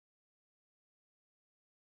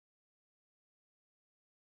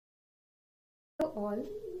Hello all,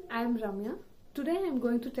 I am Ramya. Today I am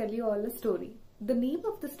going to tell you all a story. The name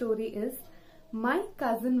of the story is My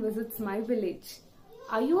Cousin Visits My Village.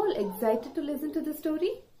 Are you all excited to listen to the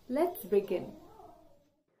story? Let's begin.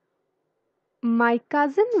 My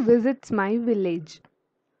cousin visits my village.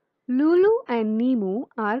 Lulu and Nemu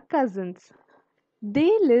are cousins. They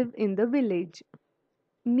live in the village.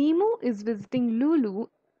 Nemu is visiting Lulu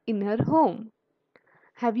in her home.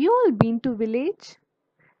 Have you all been to village?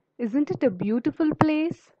 Isn't it a beautiful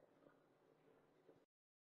place?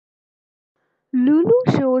 Lulu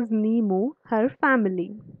shows Nemu her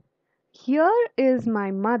family. Here is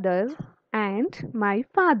my mother and my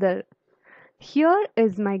father. Here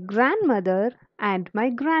is my grandmother and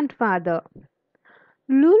my grandfather.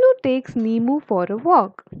 Lulu takes Nemu for a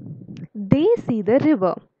walk. They see the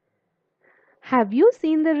river. Have you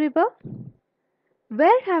seen the river?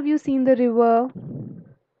 Where have you seen the river?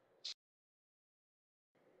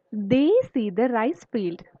 They see the rice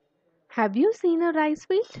field. Have you seen a rice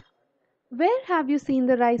field? Where have you seen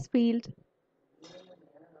the rice field?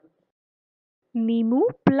 Nemu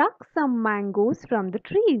plucks some mangoes from the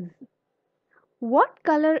trees. What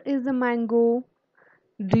color is a mango?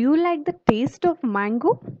 Do you like the taste of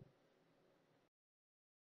mango?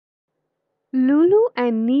 Lulu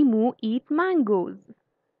and Nemu eat mangoes.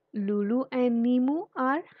 Lulu and Nemu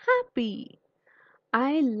are happy.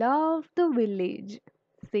 I love the village,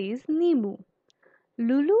 says Nemu.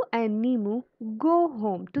 Lulu and Nemu go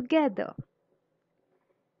home together.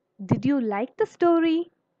 Did you like the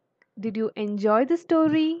story? Did you enjoy the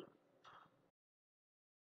story?